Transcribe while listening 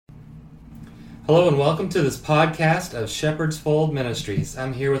Hello and welcome to this podcast of Shepherd's Fold Ministries.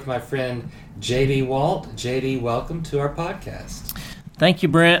 I'm here with my friend J.D. Walt. J.D., welcome to our podcast. Thank you,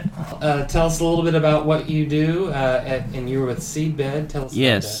 Brent. Tell us a little bit about what you do, and you were with Seedbed. Tell us about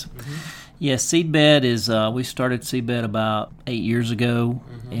that. Mm-hmm. Yes, Seedbed is, we started Seedbed about 8 years ago,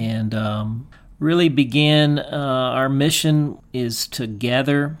 and really began, our mission is to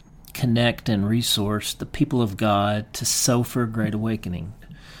gather, connect, and resource the people of God to sow for a great awakening.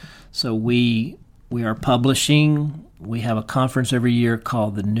 So we are publishing. We have a conference every year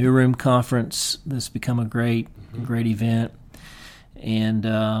called the New Room Conference. This has become a great event.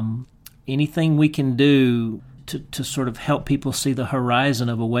 And anything we can do to sort of help people see the horizon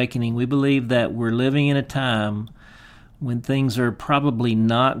of awakening. We believe that we're living in a time when things are probably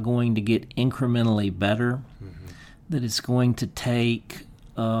not going to get incrementally better, that it's going to take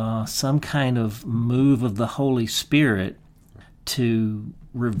some kind of move of the Holy Spirit to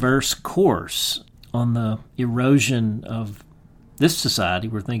reverse course on the erosion of this society.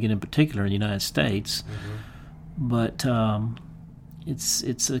 We're thinking in particular in the United States, but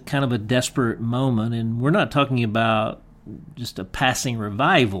it's a kind of a desperate moment, and we're not talking about just a passing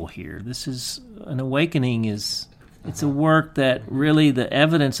revival here. This is an awakening. It's a work that really the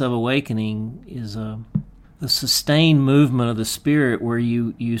evidence of awakening is the sustained movement of the Spirit, where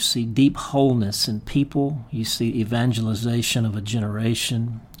you see deep wholeness in people, you see evangelization of a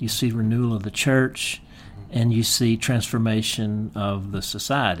generation, you see renewal of the church, and you see transformation of the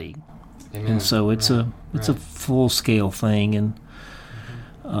society. Amen. And so it's a full scale thing,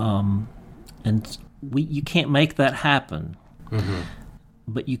 and you can't make that happen,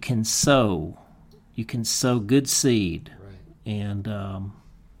 but you can sow. You can sow good seed, and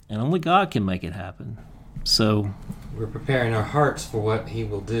only God can make it happen. So we're preparing our hearts for what He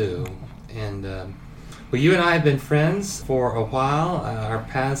will do. And well, you and I have been friends for a while. Our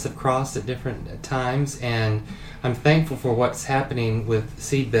paths have crossed at different times, and I'm thankful for what's happening with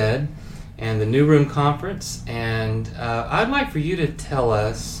Seedbed and the New Room Conference. And I'd like for you to tell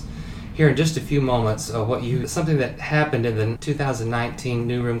us here in just a few moments something that happened in the 2019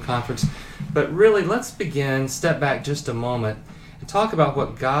 New Room Conference. But really, let's step back just a moment, and talk about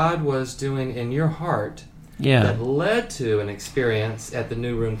what God was doing in your heart that led to an experience at the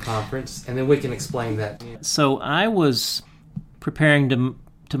New Room Conference, and then we can explain that. So I was preparing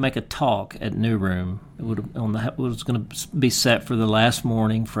to make a talk at New Room. It was going to be set for the last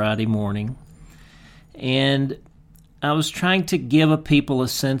morning, Friday morning, and I was trying to give people a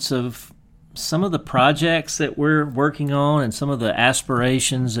sense of some of the projects that we're working on and some of the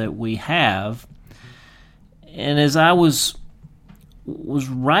aspirations that we have. And as I was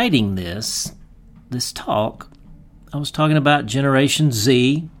writing this talk, I was talking about Generation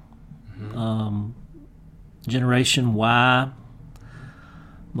Z, Generation Y,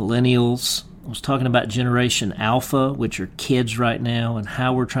 Millennials. I was talking about Generation Alpha, which are kids right now, and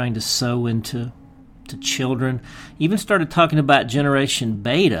how we're trying to sow into children. Even started talking about Generation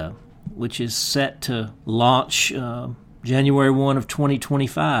Beta, which is set to launch January 1 of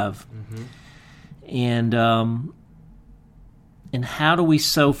 2025. And how do we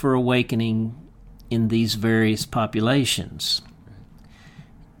sow for awakening in these various populations?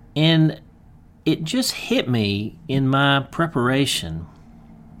 And it just hit me in my preparation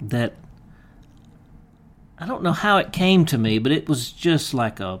that I don't know how it came to me, but it was just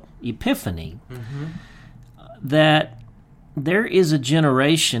like a epiphany that there is a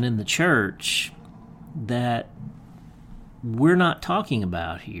generation in the church that we're not talking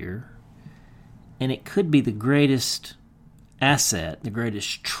about here, and it could be the greatest asset, the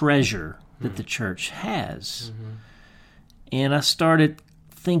greatest treasure that the church has. And I started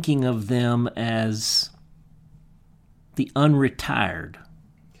thinking of them as the unretired.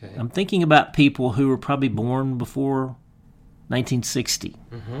 Okay. I'm thinking about people who were probably born before 1960.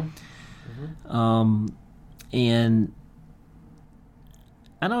 And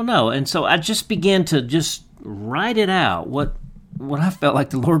I don't know. And so I just began to just write it out, what I felt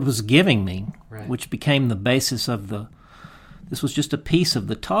like the Lord was giving me, which became the basis of this was just a piece of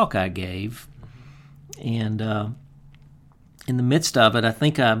the talk I gave. And in the midst of it, I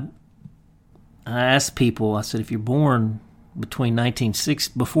think I asked people, I said, if you're born before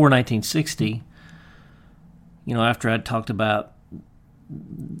 1960, after I'd talked about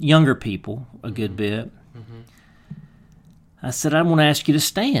younger people a good bit, I said, I want to ask you to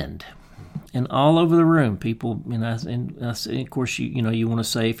stand. And all over the room, people, I said, of course, you want to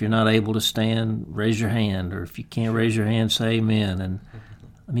say, if you're not able to stand, raise your hand, or if you can't raise your hand, say amen. And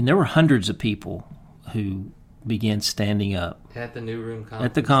there were hundreds of people who began standing up at the New Room Conference.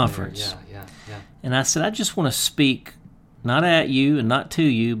 At the conference. Yeah. And I said, I just want to speak not at you and not to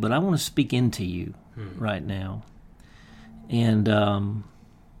you, but I want to speak into you right now. And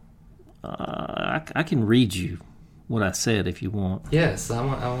I can read you what I said if you want. Yes, I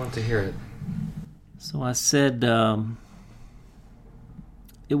want to hear it. So I said, it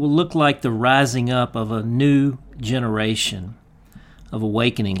will look like the rising up of a new generation of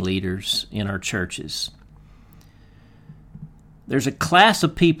awakening leaders in our churches. There's a class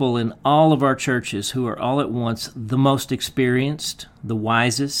of people in all of our churches who are all at once the most experienced, the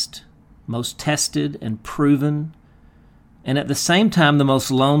wisest, most tested and proven, and at the same time the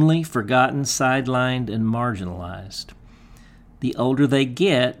most lonely, forgotten, sidelined, and marginalized. The older they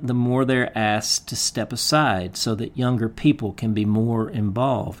get, the more they're asked to step aside so that younger people can be more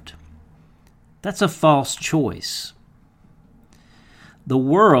involved. That's a false choice. The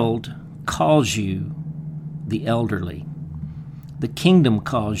world calls you the elderly. The kingdom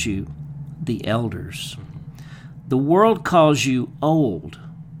calls you the elders. The world calls you old.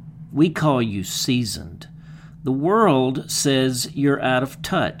 We call you seasoned. The world says you're out of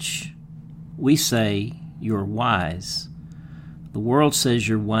touch. We say you're wise. The world says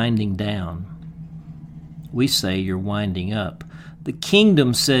you're winding down. We say you're winding up. The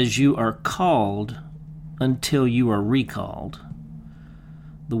kingdom says you are called until you are recalled.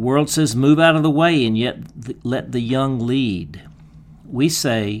 The world says move out of the way and yet let the young lead. We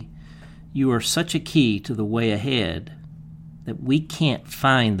say you are such a key to the way ahead that we can't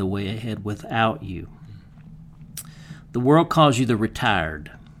find the way ahead without you. The world calls you the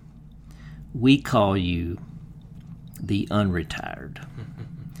retired. We call you the unretired.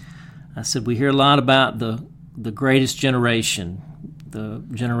 I said we hear a lot about the greatest generation, the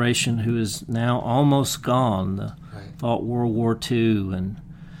generation who is now almost gone, fought World War II,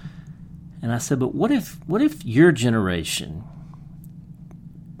 and I said, but what if your generation,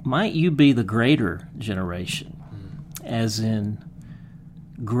 might you be the greater generation, as in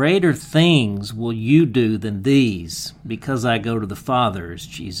greater things will you do than these because I go to the Father, as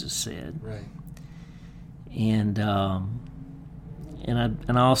Jesus said. Right. And I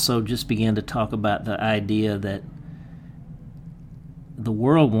also just began to talk about the idea that the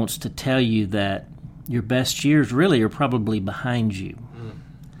world wants to tell you that your best years really are probably behind you. Mm-hmm.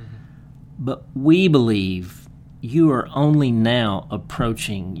 But we believe you are only now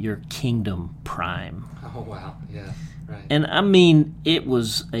approaching your kingdom prime. Oh, wow. Yeah, right. And I mean, it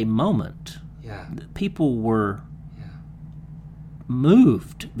was a moment. Yeah. People were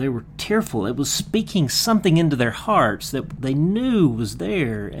moved. They were tearful. It was speaking something into their hearts that they knew was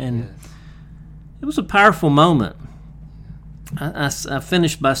there. And it was a powerful moment. I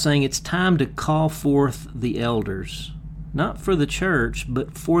finished by saying it's time to call forth the elders, not for the church,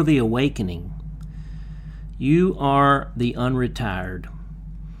 but for the awakening. You are the unretired.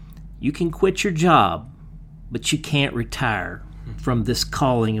 You can quit your job, but you can't retire from this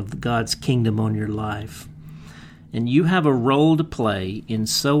calling of God's kingdom on your life. And you have a role to play in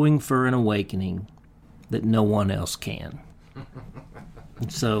sowing for an awakening that no one else can. And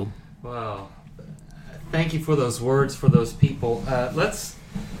so, wow. Thank you for those words for those people. Let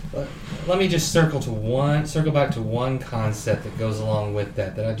me just circle back to one concept that goes along with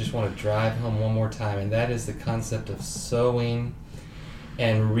that I just want to drive home one more time, and that is the concept of sowing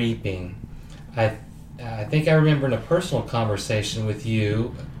and reaping. I think I remember in a personal conversation with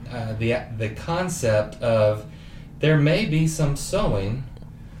you the concept of there may be some sowing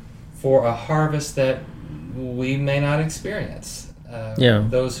for a harvest that we may not experience.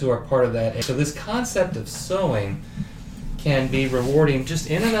 Those who are part of that. So this concept of sowing can be rewarding just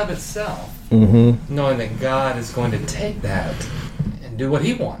in and of itself, knowing that God is going to take that and do what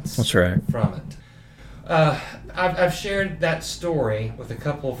He wants. That's right. From it. I've shared that story with a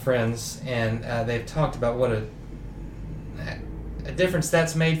couple of friends, and they've talked about what a difference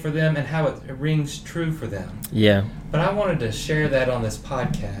that's made for them and how it rings true for them. Yeah. But I wanted to share that on this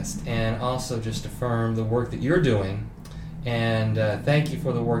podcast and also just affirm the work that you're doing. And thank you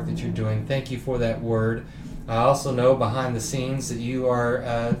for the work that you're doing. Thank you for that word. I also know behind the scenes that you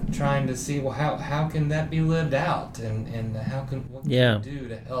are trying to see, well, how can that be lived out, and what can you do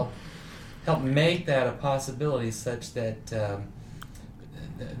to help make that a possibility, such that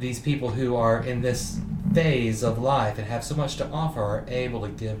these people who are in this phase of life and have so much to offer are able to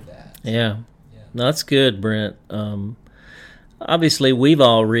give that. Yeah. No, that's good, Brent. Obviously, we've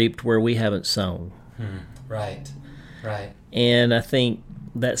all reaped where we haven't sown. Right. And I think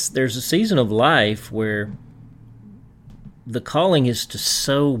there's a season of life where the calling is to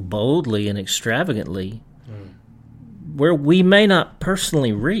sow boldly and extravagantly where we may not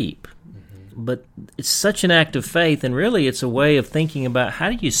personally reap, but it's such an act of faith, and really it's a way of thinking about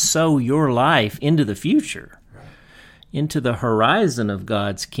how do you sow your life into the future. into the horizon of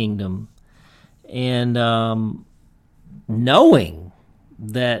God's kingdom, and knowing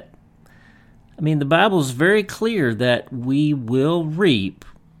that, I mean, the Bible is very clear that we will reap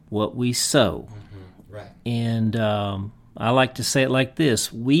what we sow. Mm-hmm. Right. And I like to say it like this: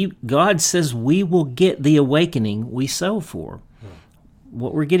 God says we will get the awakening we sow for.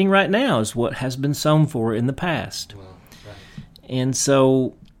 What we're getting right now is what has been sown for in the past. Well, right. And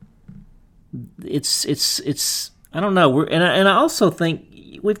so it's I don't know. And I also think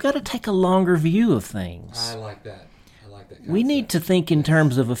we've got to take a longer view of things. I like that. Concept. We need to think in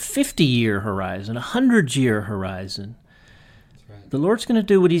terms of a 50-year horizon, a 100-year horizon. That's right. The Lord's going to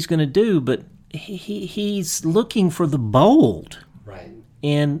do what He's going to do, but He's looking for the bold. Right.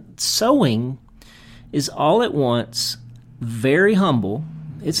 And sowing is all at once very humble.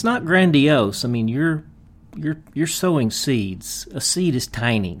 It's not grandiose. I mean, you're sowing seeds. A seed is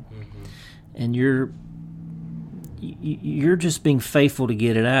tiny, Mm-hmm. and you're just being faithful to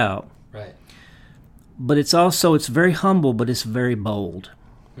get it out. Right. But it's very humble, but it's very bold.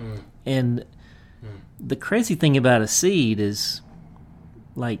 Mm. And the crazy thing about a seed is,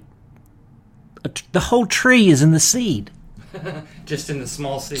 like, the whole tree is in the seed. Just in the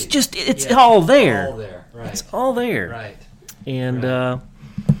small seed. It's all there. All there. Right. It's all there. Right. And Right.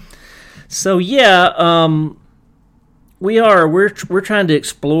 we're trying to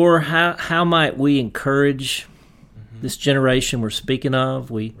explore how might we encourage this generation we're speaking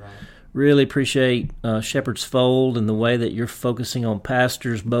of. We Right. really appreciate Shepherd's Fold and the way that you're focusing on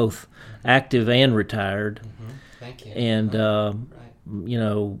pastors, both active and retired. Mm-hmm. Thank you. And right.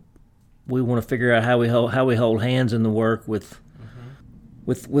 We want to figure out how we hold hands in the work with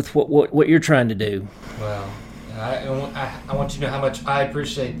what you're trying to do. Well, I want you to know how much I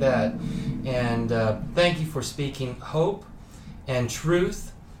appreciate that, and thank you for speaking hope and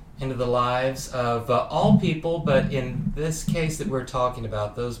truth into the lives of all people, but in this case that we're talking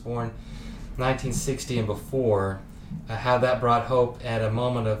about, those born 1960 and before, how that brought hope at a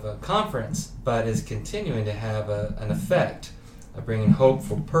moment of a conference, but is continuing to have an effect of bringing hope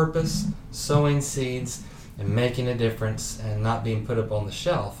for purpose, sowing seeds, and making a difference, and not being put up on the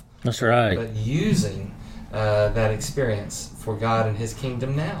shelf. That's right. But using that experience for God and His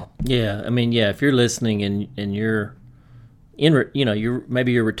kingdom now. Yeah, I mean, if you're listening and you're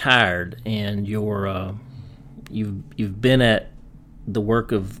maybe you're retired and you've been at the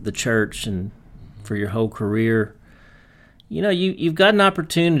work of the church and for your whole career, you've got an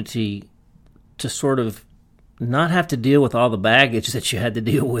opportunity to sort of not have to deal with all the baggage that you had to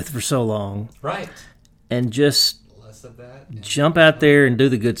deal with for so long. Right. And just less of that. Jump out there and do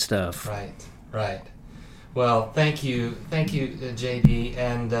the good stuff. Right. Well, thank you, JD.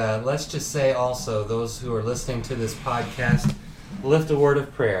 And let's just say also, those who are listening to this podcast, lift a word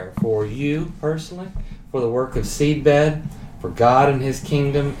of prayer for you personally, for the work of Seedbed, for God and His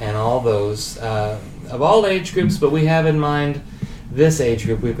kingdom, and all those of all age groups, but we have in mind this age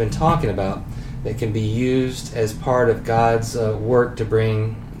group we've been talking about that can be used as part of God's work to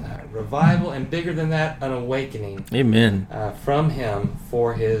bring revival, and bigger than that, an awakening. Amen. From Him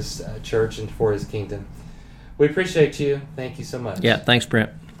for His church and for His kingdom. We appreciate you. Thank you so much. Yeah, thanks,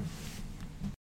 Brent.